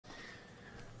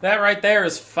That right there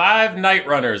is 5 Night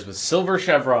Runners with silver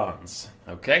chevrons.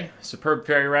 Okay, Superb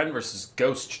Fairy Wren versus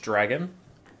Ghost Dragon.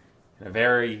 A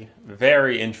very,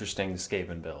 very interesting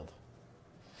Skaven build.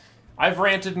 I've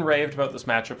ranted and raved about this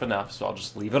matchup enough, so I'll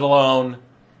just leave it alone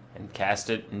and cast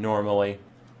it normally.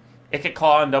 Icket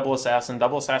Claw and Double Assassin.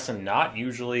 Double Assassin not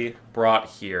usually brought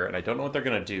here, and I don't know what they're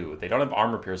going to do. They don't have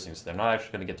armor piercing, so they're not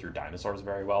actually going to get through dinosaurs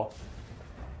very well.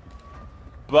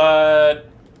 But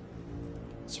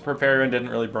Superb Fairy Wren didn't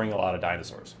really bring a lot of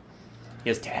dinosaurs. He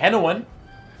has Tehenowin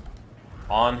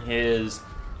on his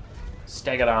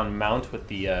Stegodon mount with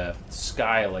the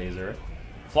Sky Laser.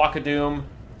 Flock of Doom,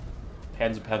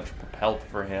 Pan's Impenetrable Pelt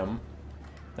for him.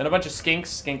 Then a bunch of Skink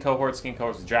Cohorts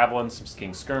with Javelins, some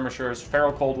Skink Skirmishers,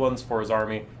 Feral Cold Ones for his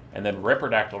army, and then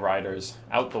Ripperdactyl Riders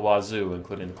out the wazoo,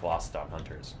 including the Colostodon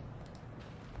Hunters.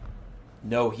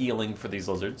 No healing for these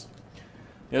lizards.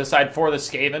 The other side for the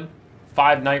Skaven,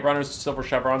 5 Night Runners with silver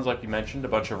chevrons, like you mentioned, a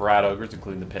bunch of Rat Ogres,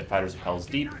 including the Pit Fighters of Hell's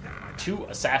Deep, 2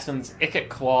 Assassins, Icket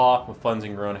Claw with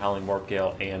Cleansing Ruin, Howling Warp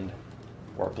Gale, and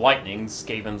Warp Lightning,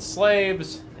 Skaven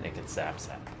Slaves, and Icket Zap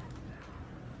Zap.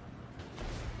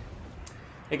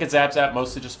 Icket Zap Zap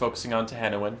mostly just focusing on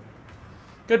Tehenowin.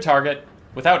 Good target.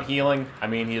 Without healing, I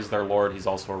mean, he is their lord. He's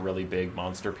also a really big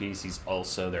monster piece. He's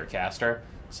also their caster.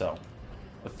 So,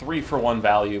 a 3-for-1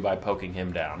 value by poking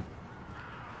him down.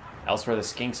 Elsewhere, the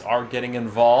Skinks are getting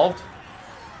involved.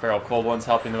 Feral Cold One's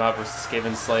helping them out versus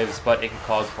Skaven Slaves, but Icket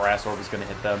Claw's Brass Orb is going to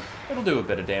hit them. It'll do a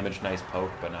bit of damage, nice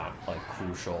poke, but not, like,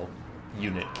 crucial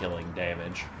unit-killing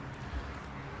damage.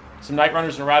 Some Night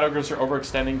Runners and Rat Ogres are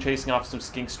overextending, chasing off some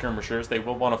Skink Skirmishers. They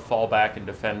will want to fall back and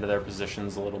defend their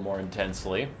positions a little more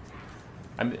intensely.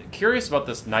 I'm curious about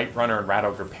this Night Runner and Rat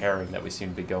Ogre pairing that we seem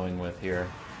to be going with here.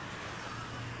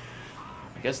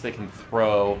 I guess they can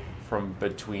throw from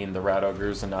between the Rat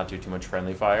Ogres and not do too much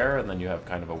friendly fire, and then you have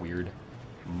kind of a weird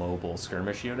mobile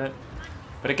skirmish unit.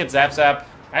 But Icket Zap Zap,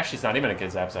 actually it's not even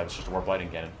Icket Zap Zap, it's just a Warp Lightning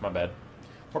Cannon, my bad.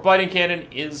 Warp Lightning Cannon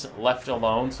is left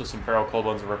alone, so some Feral Cold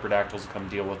Ones and Ripperdactyls will come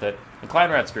deal with it. And Clan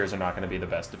Rat Spears are not going to be the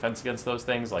best defense against those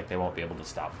things, like they won't be able to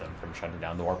stop them from shutting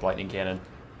down the Warp Lightning Cannon.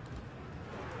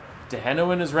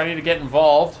 Tehenowin is ready to get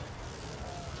involved.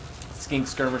 Skink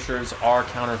Skirmishers are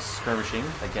counter-skirmishing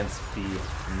against the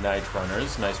Night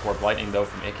Runners. Nice Warp Lightning, though,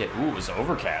 from Icket. Ooh, it was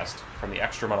Overcast from the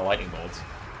extra amount of Lightning Bolts.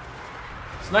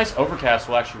 This nice Overcast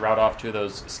will actually route off 2 of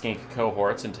those Skink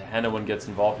cohorts, and Tehenowin gets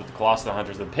involved with the Colostodon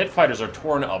Hunters. The Pit Fighters are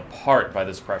torn apart by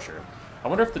this pressure. I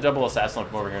wonder if the Double Assassin will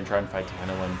come over here and try and fight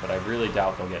Tehenowin, but I really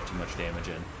doubt they'll get too much damage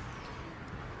in.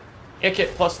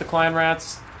 Icket plus the Clan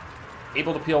Rats,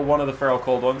 able to peel 1 of the Feral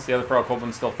Cold Ones. The other Feral Cold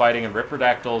One's still fighting, and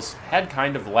Ripperdactyls had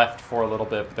kind of left for a little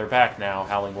bit, but they're back now.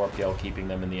 Howling Warp Gale keeping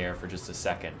them in the air for just a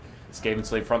second. Skaven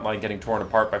Slave frontline getting torn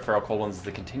apart by Feral Cold Ones as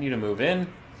they continue to move in.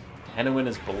 Tehenowin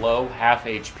is below half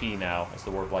HP now as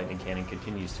the Warp Lightning Cannon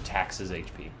continues to tax his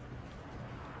HP.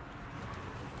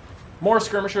 More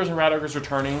Skirmishers and Rat Ogres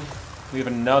returning. We have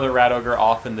another Rat Ogre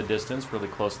off in the distance, really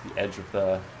close to the edge of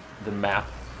the map.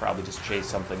 Probably just chase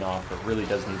something off, but really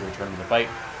does need to return to the fight.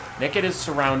 Icket is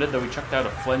surrounded, though he chucked out a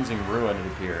Cleansing Ruin, it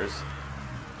appears,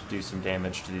 to do some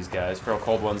damage to these guys. Feral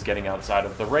Cold One's getting outside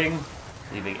of the ring,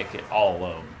 leaving Icket all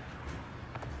alone.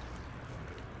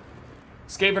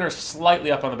 Skaven are slightly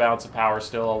up on the balance of power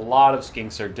still. A lot of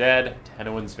Skinks are dead.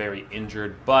 Tehenowin's very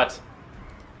injured, but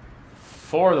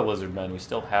for the Lizardmen, we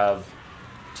still have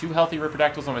 2 healthy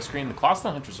Ripperdactyls on my screen. The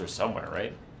Colostodon Hunters are somewhere,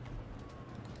 right?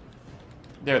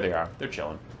 There they are. They're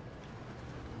chilling.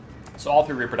 So all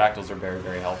 3 Ripperdactyls are very,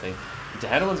 very healthy.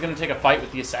 Tehenowin's going to take a fight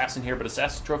with the Assassin here, but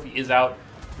Assassin's Trophy is out,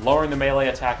 lowering the melee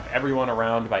attack of everyone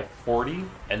around by 40,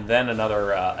 and then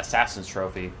another Assassin's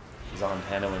Trophy is on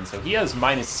Tehenowin. So he has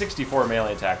minus 64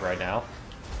 melee attack right now.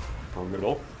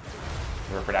 Brutal.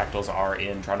 The Ripperdactyls are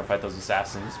in trying to fight those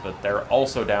Assassins, but they're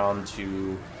also down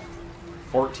to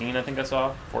 14, I think I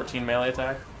saw. 14 melee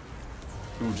attack.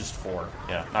 Ooh, just 4.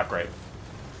 Yeah, not great.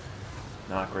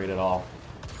 Not great at all.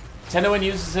 Tehenowin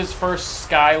uses his first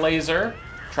Sky Laser.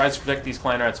 Tries to protect these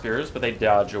Clan Rat Spears, but they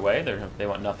dodge away. They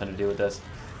want nothing to do with this.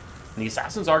 And the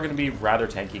Assassins are going to be rather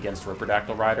tanky against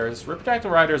Ripperdactyl Riders. Ripperdactyl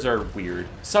Riders are weird.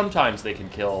 Sometimes they can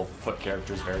kill foot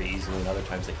characters very easily, and other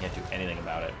times they can't do anything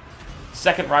about it.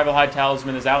 Second Rival High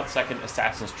Talisman is out. Second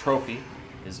Assassin's Trophy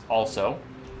is also.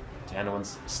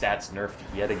 Tehenowin's stats nerfed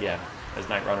yet again as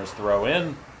Night Runners throw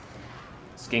in.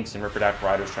 Skinks and Ripperdactyl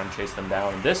Riders trying to chase them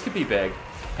down. This could be big.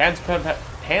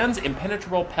 Pan's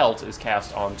Impenetrable Pelt is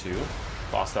cast onto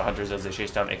Colostodon Hunters as they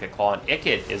chase down Icket Claw, and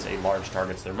Icket is a large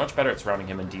target, so they're much better at surrounding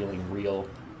him and dealing real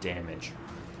damage.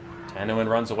 Tehenowin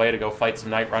runs away to go fight some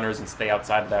Night Runners and stay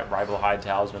outside of that Rival Hide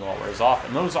Talisman while it wears off,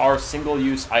 and those are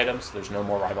single-use items, so there's no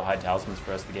more Rival Hide Talismans for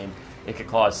the rest of the game.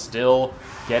 Ikit is still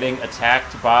getting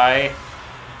attacked by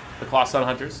the Clawstone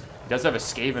Hunters. He does have a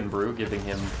Skaven Brew, giving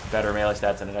him better melee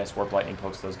stats, and a nice Warp Lightning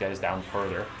pokes those guys down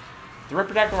further. The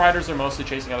Ripper Riders are mostly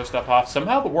chasing other stuff off.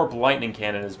 Somehow the Warp Lightning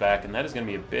Cannon is back, and that is going to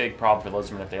be a big problem for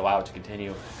Lizardmen if they allow it to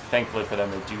continue. Thankfully for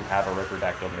them, they do have a Ripper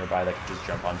nearby that can just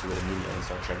jump onto it immediately and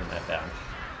start shutting that down.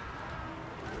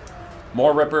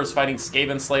 More Rippers fighting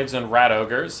Skaven Slaves and Rat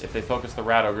Ogres. If they focus the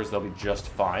Rat Ogres, they'll be just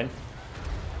fine.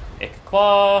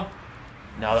 Ikit.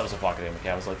 No, that was a flock of damage.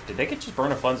 I was like, did they just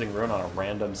burn a Cleansing Rune on a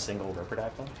random single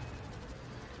Ripperdactyl?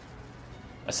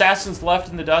 Assassins left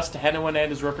in the dust. Tehenowin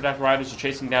and his Ripperdactyl Riders are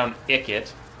chasing down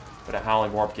Ikit, but a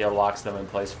Howling Warp Gale locks them in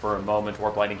place for a moment.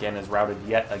 Warp Lightning Cannon is routed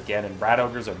yet again, and Rat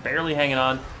Ogres are barely hanging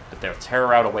on, but they'll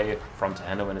tear out away from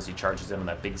Tehenowin as he charges in on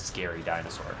that big scary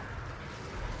dinosaur.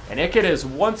 And Ikit is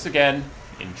once again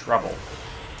in trouble.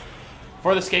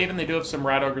 For the Skaven, they do have some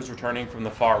Rat Ogres returning from the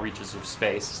far reaches of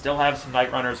space. Still have some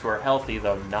Night Runners who are healthy,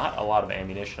 though not a lot of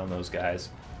ammunition on those guys.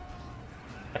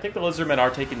 I think the Lizardmen are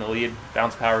taking the lead.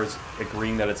 Bounce Power's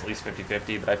agreeing that it's at least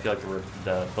 50-50, but I feel like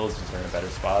the Lizards are in a better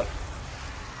spot.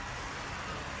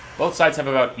 Both sides have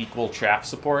about equal chaff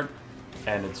support,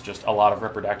 and it's just a lot of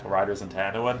Ripperdactyl Riders and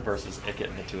Tehenowin versus Ikit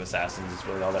and the two Assassins is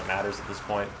really all that matters at this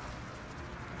point.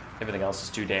 Everything else is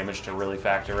too damaged to really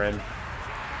factor in.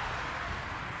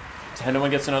 Tehenowin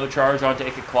gets another charge onto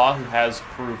Ikit Claw, who has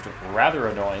proved rather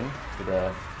annoying for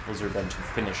the Lizardmen to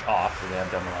finish off, for they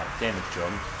have done a lot of damage to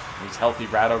him. These healthy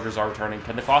Rat Ogres are returning.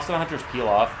 Can the Clawstone Hunters peel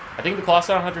off? I think the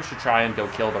Clawstone Hunters should try and go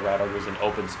kill the Rat Ogres in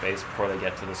open space before they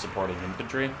get to the supporting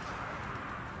infantry.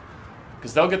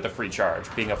 Because they'll get the free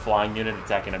charge. Being a flying unit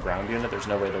attacking a ground unit, there's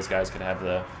no way those guys can have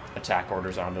the attack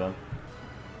orders onto them.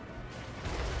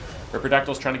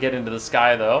 Ripperdactyl's trying to get into the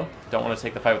sky, though. Don't want to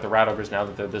take the fight with the Rat Ogres now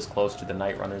that they're this close to the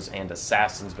Night Runners and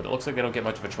Assassins, but it looks like they don't get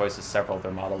much of a choice as several of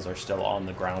their models are still on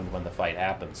the ground when the fight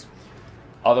happens.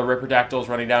 Other Ripperdactyls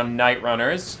running down Night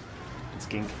Runners.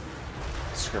 Skink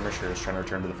Skirmishers trying to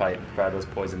return to the fight and provide those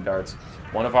poison darts.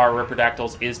 One of our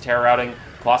Ripperdactyls is terror routing.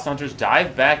 Clawstone Hunters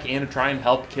dive back in to try and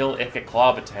help kill Ikit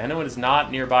Claw, but Tehenowin is not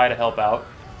nearby to help out.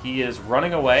 He is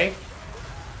running away.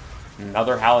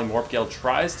 Another Howling Warp Gale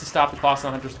tries to stop the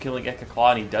Clawstone Hunters from killing Ikit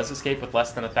Claw, and he does escape with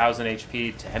less than 1,000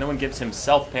 HP. Tehenowin gives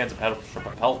himself Panzer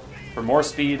Pedal for more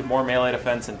speed, more melee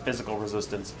defense, and physical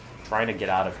resistance, trying to get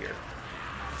out of here.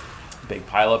 Big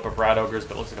pileup of Rat Ogres,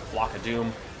 but it looks like a Flock of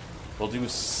Doom will do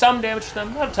some damage to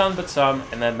them. Not a ton, but some.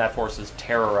 And then that forces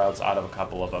terror routes out of a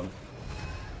couple of them.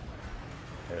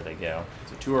 There they go.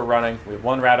 So two are running. We have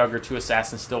one Rat Ogre, two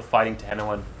Assassins still fighting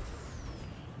Tehenowin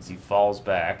as he falls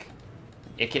back.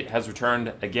 Ikit has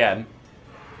returned again.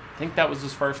 I think that was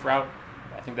his first route.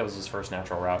 I think that was his first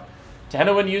natural route.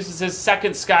 Tehenowin uses his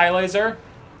second Sky Laser.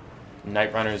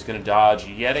 Night Runner is going to dodge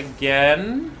yet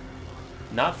again.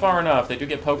 Not far enough. They do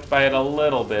get poked by it a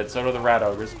little bit. So do the Rat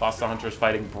Ogres. Clawstone Hunters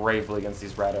fighting bravely against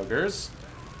these Rat Ogres.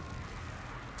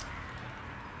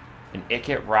 And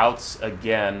Ikit routes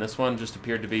again. This one just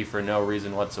appeared to be for no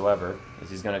reason whatsoever, as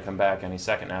he's going to come back any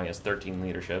second now. He has 13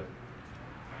 leadership.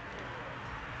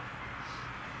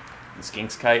 The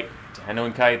Skinks kite.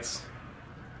 Tehenowin kites.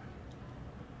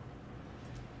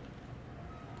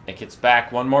 Ikit's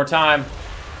back one more time.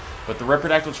 But the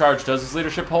Ripperdactyl charge does his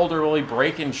leadership hold, or will he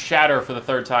break and shatter for the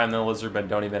third time? Then the Lizardmen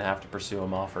don't even have to pursue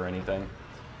him off or anything.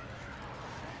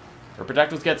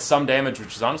 Ripperdactyls get some damage,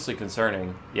 which is honestly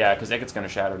concerning. Yeah, because Ikit's going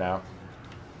to shatter now.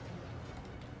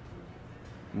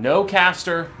 No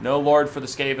caster, no Lord for the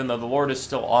Skaven, though the Lord is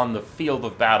still on the field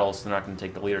of battle, so they're not going to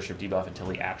take the leadership debuff until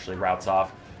he actually routes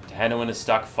off. Tehenowin is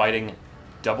stuck fighting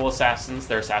double Assassins,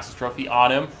 their Assassin's Trophy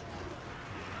on him.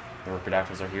 The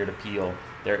Ripperdactyls are here to peel.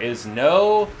 There is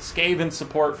no Skaven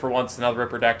support for once. Now the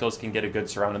Ripperdactyls can get a good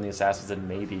surround on the Assassins and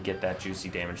maybe get that juicy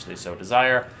damage they so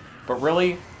desire. But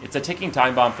really, it's a ticking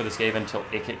time bomb for the Skaven until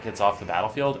Ikit gets off the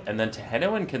battlefield, and then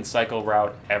Tehenowin can cycle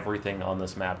route everything on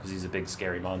this map because he's a big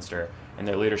scary monster, and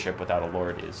their leadership without a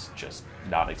Lord is just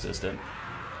non-existent.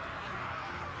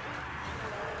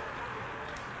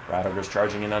 Rat Ogre's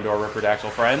charging in onto our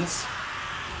Ripperdactyl friends.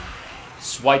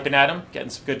 Swiping at him, getting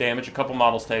some good damage. A couple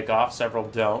models take off, several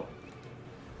don't.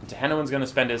 And Tehenowin's going to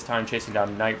spend his time chasing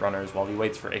down Night Runners while he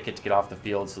waits for Ikit to get off the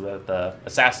field so that the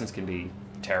Assassins can be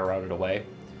terror routed away.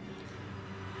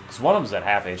 Because one of them's at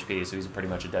half HP, so he's pretty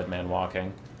much a dead man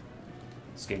walking.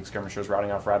 Skink Skirmishers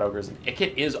routing off Rat Ogres, and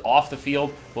Ikit is off the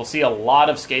field. We'll see a lot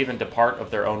of Skaven depart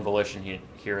of their own volition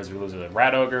here as we lose a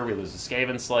Rat Ogre, we lose a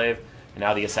Skaven Slave, and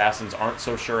now the Assassins aren't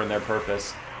so sure in their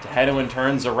purpose. Tehenowin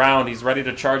turns around, he's ready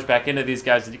to charge back into these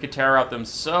guys, and you could terror out them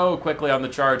so quickly on the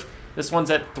charge. This one's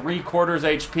at 3/4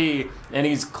 HP, and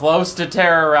he's close to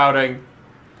terror routing.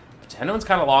 But Tehennoen's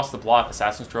kind of lost the plot.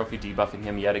 Assassin's Trophy debuffing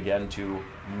him yet again to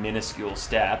minuscule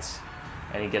stats.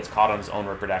 And he gets caught on his own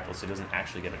Ripperdactyl, so he doesn't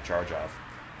actually get a charge off.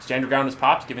 Stand Your Ground is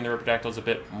popped, giving the Ripperdactyls a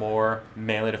bit more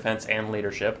melee defense and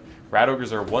leadership. Rat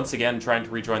Ogres are once again trying to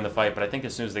rejoin the fight, but I think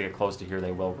as soon as they get close to here,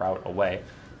 they will rout away.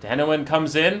 Tehennoen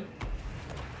comes in.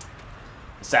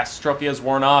 Assassin's Trophy has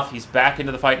worn off. He's back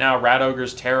into the fight now. Rat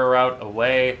Ogres, Terror Route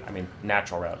away. I mean,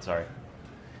 Natural Route, sorry.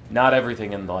 Not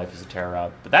everything in life is a Terror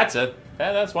Route, but that's it.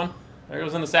 Yeah, that's one. There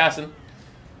goes an Assassin.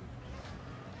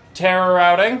 Terror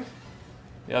Routing.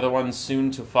 The other one's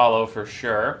soon to follow for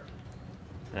sure.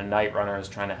 And a Night Runner is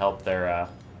trying to help their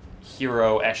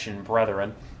hero Eshin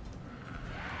brethren.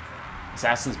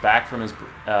 Assassin's back from his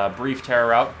brief Terror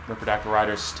Route. Ripperdactyl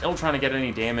Rider's still trying to get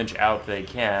any damage out they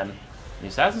can. The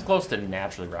Assassin's close to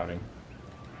naturally routing,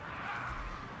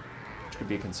 which could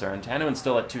be a concern. Tehennoen's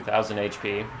still at 2,000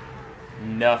 HP.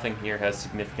 Nothing here has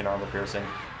significant armor piercing.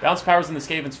 Balance power's in the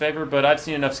Skaven's favor, but I've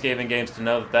seen enough Skaven games to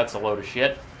know that that's a load of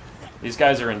shit. These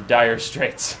guys are in dire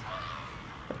straits.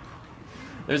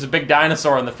 There's a big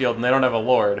dinosaur on the field, and they don't have a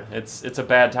lord. It's a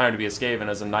bad time to be a Skaven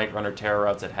as a Night Runner Terror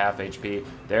Routes at half HP.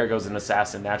 There goes an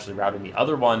Assassin naturally routing. The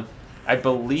other one, I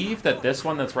believe that this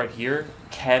one that's right here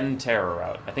can Terror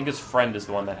Route. I think his friend is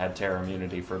the one that had Terror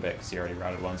Immunity for a bit, because he already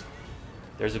routed once.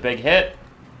 There's a big hit.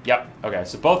 Yep, okay,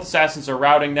 so both Assassins are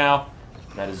routing now.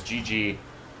 That is GG.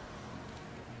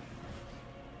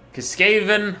 Because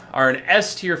Skaven are an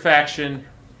S-tier faction,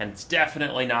 and it's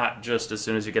definitely not just as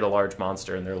soon as you get a large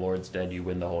monster and their lord's dead, you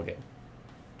win the whole game.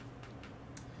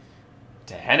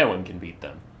 Tehennoen can beat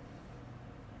them.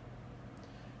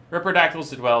 Ripperdactyls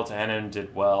did well, Tehennoen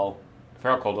did well.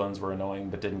 Feral Coldons were annoying,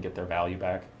 but didn't get their value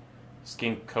back.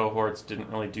 Skink cohorts didn't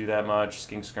really do that much.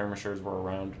 Skink skirmishers were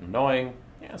around and annoying.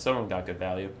 Yeah, some of them got good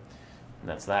value. And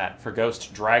that's that. For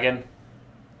Ghost Dragon,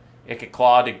 Icket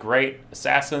Claw did great.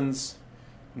 Assassins,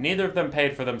 neither of them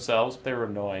paid for themselves, but they were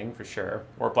annoying for sure.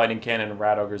 Warp Lightning Cannon and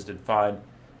Rat Ogres did fine.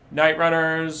 Night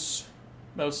Runners,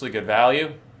 mostly good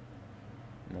value.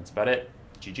 And that's about it.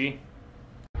 GG.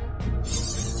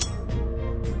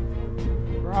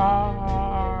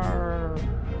 Roar.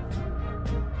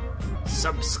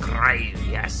 Subscribe,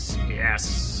 yes,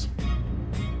 yes.